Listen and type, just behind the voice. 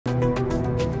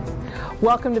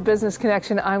Welcome to Business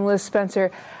Connection. I'm Liz Spencer.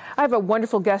 I have a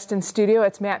wonderful guest in studio.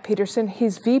 It's Matt Peterson.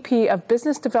 He's VP of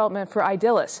Business Development for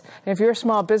Idilus. And if you're a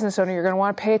small business owner, you're going to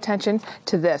want to pay attention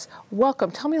to this.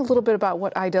 Welcome. Tell me a little bit about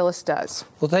what Idilus does.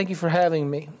 Well, thank you for having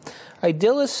me.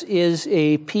 Idilus is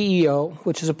a PEO,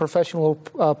 which is a professional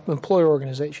employer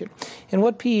organization. And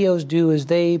what PEOs do is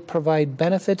they provide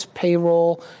benefits,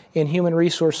 payroll, and human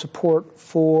resource support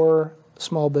for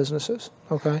small businesses.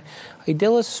 Okay,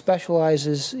 Idilus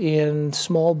specializes in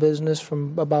small business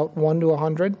from about 1 to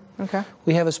 100. Okay.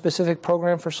 We have a specific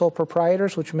program for sole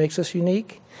proprietors, which makes us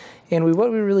unique. And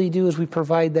what we really do is we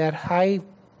provide that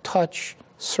high-touch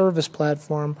service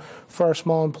platform for our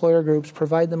small employer groups,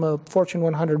 provide them a Fortune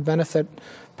 100 benefit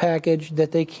package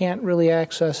that they can't really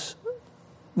access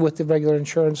with the regular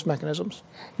insurance mechanisms.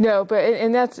 No, but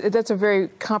and that's a very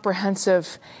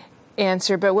comprehensive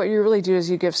answer, but what you really do is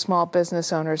you give small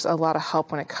business owners a lot of help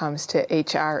when it comes to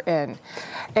HR and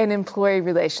employee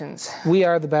relations. We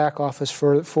are the back office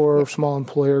for small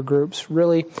employer groups.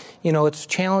 Really, you know, it's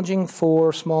challenging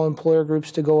for small employer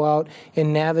groups to go out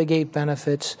and navigate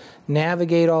benefits,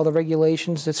 navigate all the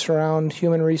regulations that surround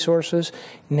human resources,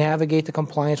 navigate the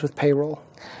compliance with payroll.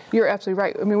 You're absolutely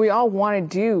right. I mean, we all want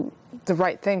to do the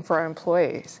right thing for our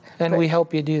employees. And we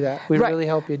help you do that. We right, really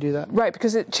help you do that. Right,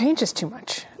 because it changes too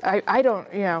much. I don't,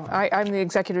 you know, I'm the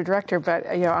executive director,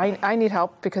 but, you know, I need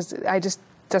help because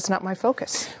that's not my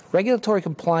focus. Regulatory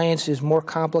compliance is more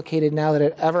complicated now than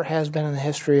it ever has been in the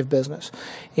history of business.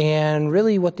 And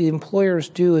really what the employers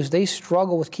do is they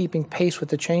struggle with keeping pace with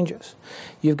the changes.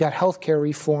 You've got healthcare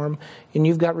reform, and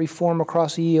you've got reform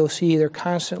across the EOC. They're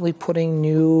constantly putting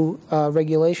new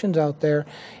regulations out there.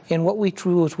 And what we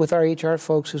do is with our HR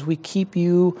folks is we keep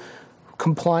you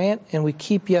compliant and we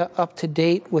keep you up to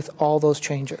date with all those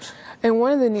changes. And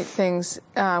one of the neat things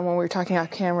when we were talking off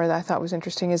camera that I thought was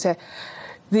interesting is that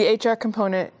the HR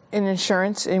component in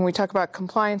insurance, and we talk about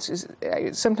compliance, is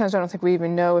sometimes I don't think we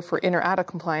even know if we're in or out of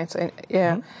compliance. And,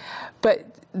 yeah, but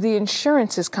the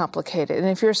insurance is complicated. And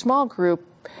if you're a small group,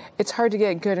 it's hard to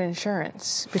get good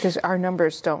insurance because our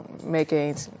numbers don't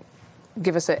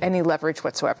give us any leverage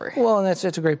whatsoever. Well, and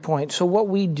that's a great point. So what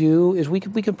we do is we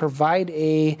can provide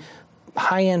a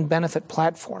high-end benefit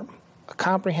platform, a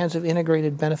comprehensive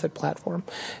integrated benefit platform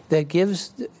that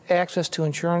gives access to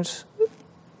insurance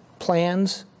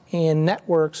plans and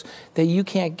networks that you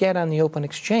can't get on the open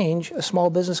exchange. A small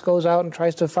business goes out and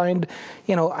tries to find,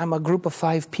 you know, I'm a group of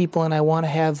 5 people and I want to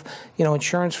have, you know,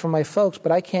 insurance for my folks,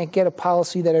 but I can't get a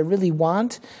policy that I really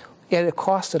want at a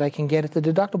cost that I can get at the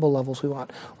deductible levels we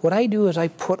want. What I do is I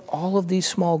put all of these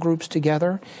small groups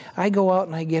together. I go out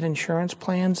and I get insurance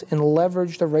plans and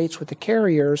leverage the rates with the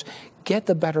carriers, get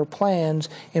the better plans,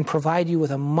 and provide you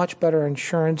with a much better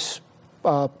insurance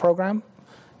program,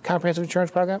 comprehensive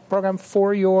insurance program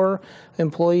for your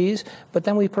employees, but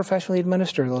then we professionally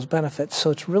administer those benefits.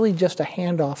 So it's really just a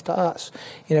handoff to us.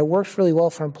 And it works really well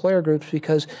for employer groups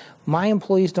because my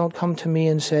employees don't come to me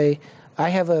and say, I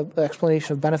have an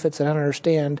explanation of benefits that I don't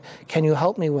understand. Can you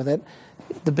help me with it?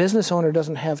 The business owner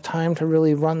doesn't have time to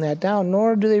really run that down,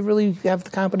 nor do they really have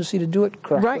the competency to do it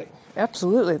correctly. Right.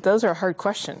 Absolutely. Those are hard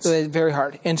questions. Very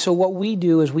hard. And so what we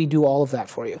do is we do all of that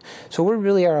for you. So we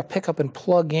really are a pick up and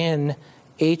plug in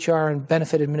HR and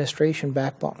benefit administration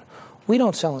backbone. We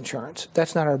don't sell insurance.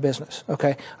 That's not our business,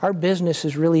 okay? Our business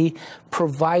is really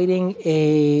providing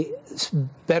a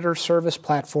better service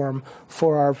platform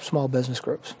for our small business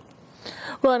groups.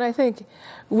 Well, and I think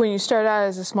when you start out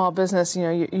as a small business, you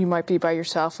know, you might be by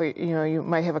yourself, or, you know, you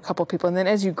might have a couple people, and then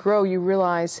as you grow, you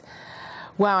realize,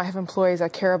 wow, I have employees, I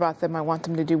care about them, I want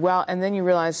them to do well, and then you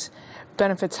realize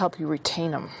benefits help you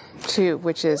retain them too,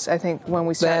 which is, I think, when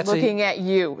we start looking at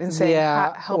you and saying,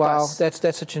 help us.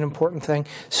 That's such an important thing.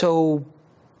 So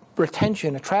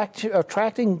retention,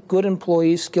 attracting good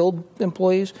employees, skilled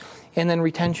employees, and then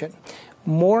retention.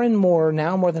 More and more,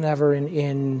 now more than ever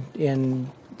in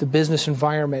the business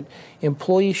environment,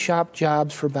 employees shop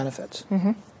jobs for benefits.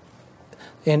 Mm-hmm.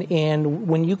 And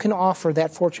when you can offer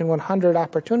that Fortune 100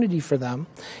 opportunity for them,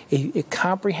 a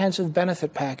comprehensive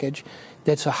benefit package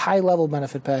that's a high-level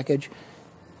benefit package,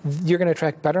 you're going to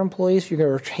attract better employees, you're going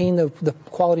to retain the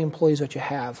quality employees that you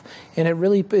have. And it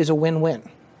really is a win-win.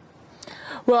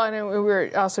 Well, and we were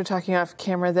also talking off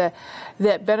camera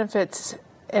that benefits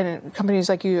and companies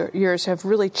like yours have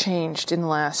really changed in the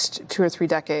last 2 or 3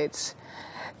 decades.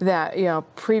 That, you know,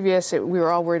 we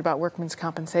were all worried about workmen's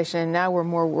compensation, and now we're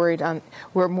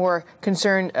more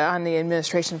concerned on the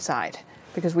administration side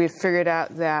because we've figured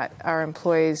out that our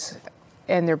employees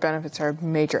and their benefits are a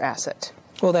major asset.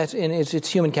 Well, it's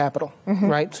human capital,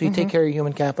 right? So you take care of your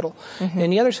human capital.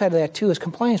 And the other side of that, too, is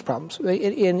compliance problems.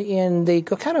 And they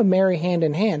go kind of marry hand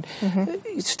in hand.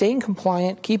 Staying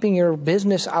compliant, keeping your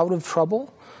business out of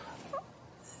trouble.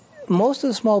 Most of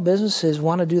the small businesses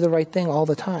want to do the right thing all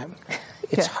the time.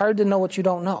 It's hard to know what you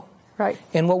don't know. Right.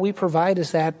 And what we provide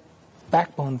is that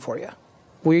backbone for you.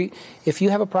 If you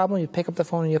have a problem, you pick up the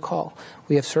phone and you call.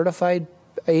 We have certified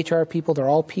HR people. They're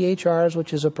all PHRs,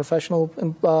 which is a professional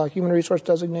human resource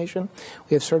designation.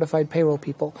 We have certified payroll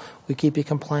people. We keep you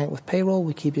compliant with payroll.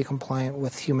 We keep you compliant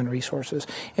with human resources.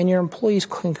 And your employees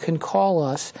can call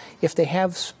us if they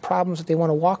have problems that they want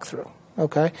to walk through.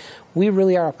 Okay, we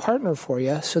really are a partner for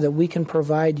you so that we can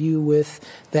provide you with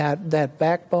that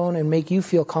backbone and make you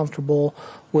feel comfortable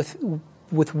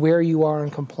with where you are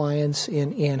in compliance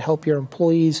and help your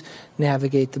employees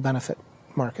navigate the benefit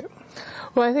market.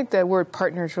 Well, I think the word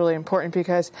partner is really important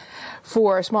because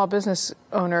for a small business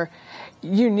owner,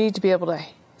 you need to be able to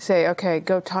say, okay,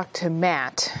 go talk to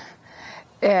Matt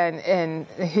and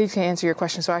he can answer your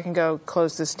question so I can go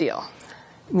close this deal.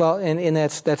 Well, and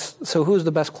that's so who's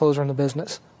the best closer in the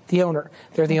business? The owner.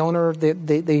 They're the owner. They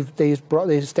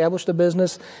established the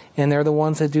business, and they're the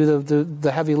ones that do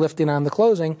the heavy lifting on the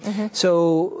closing.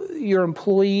 So your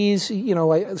employees,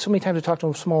 so many times I talk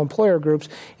to small employer groups,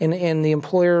 and the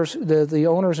employers, the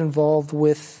owners involved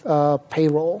with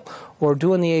payroll or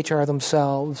doing the HR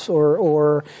themselves,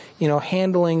 or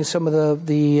handling some of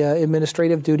the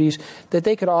administrative duties that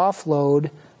they could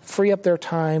offload, free up their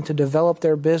time to develop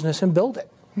their business and build it.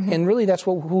 And really that's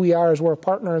who we are, is we're a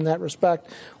partner in that respect.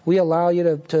 We allow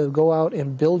you to go out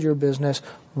and build your business.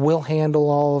 We'll handle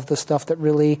all of the stuff that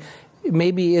really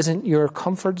maybe isn't your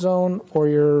comfort zone or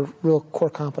your real core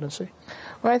competency.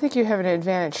 Well, I think you have an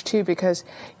advantage, too, because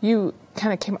you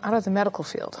kind of came out of the medical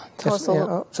field. Tell us a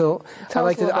little. So I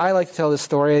like to tell this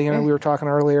story. We were talking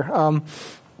earlier.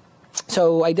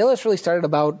 So Idilus really started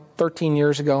about 13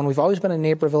 years ago, and we've always been a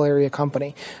Naperville area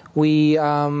company. We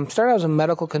started out as a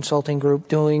medical consulting group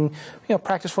doing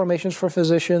practice formations for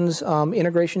physicians,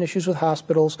 integration issues with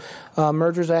hospitals,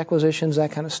 mergers, acquisitions,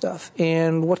 that kind of stuff.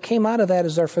 And what came out of that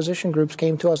is our physician groups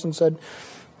came to us and said,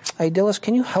 Idilus,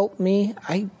 can you help me?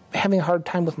 I'm having a hard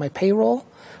time with my payroll,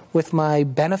 with my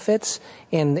benefits,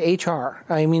 and HR.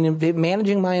 I mean,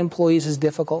 managing my employees is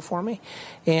difficult for me.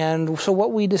 And so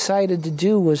what we decided to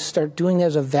do was start doing that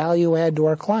as a value add to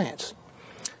our clients.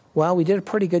 Well, we did a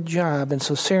pretty good job, and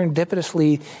so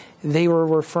serendipitously, they were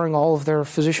referring all of their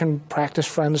physician practice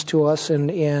friends to us,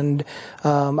 and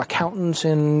accountants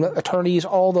and attorneys,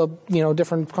 all the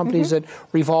different companies that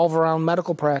revolve around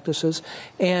medical practices,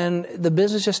 and the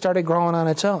business just started growing on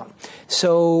its own.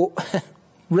 So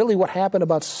really what happened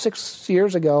about 6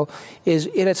 years ago is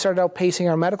it had started outpacing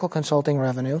our medical consulting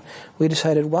revenue. We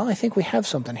decided, well, I think we have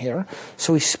something here.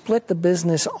 So we split the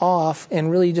business off and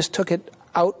really just took it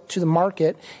out to the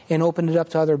market and opened it up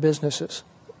to other businesses.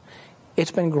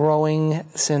 It's been growing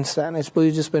since then. It's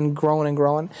just been growing and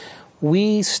growing.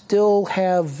 We still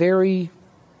have very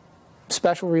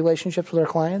special relationships with our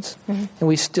clients, and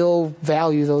we still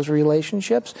value those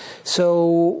relationships.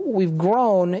 So we've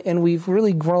grown, and we've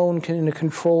really grown in a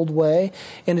controlled way,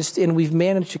 and we've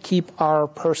managed to keep our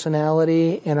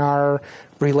personality and our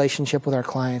relationship with our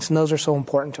clients, and those are so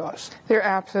important to us. They're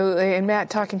absolutely, and Matt,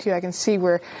 talking to you, I can see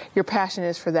where your passion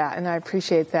is for that, and I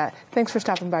appreciate that. Thanks for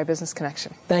stopping by Business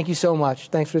Connection. Thank you so much.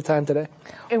 Thanks for the time today.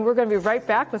 And we're going to be right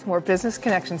back with more Business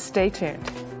Connection. Stay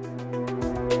tuned.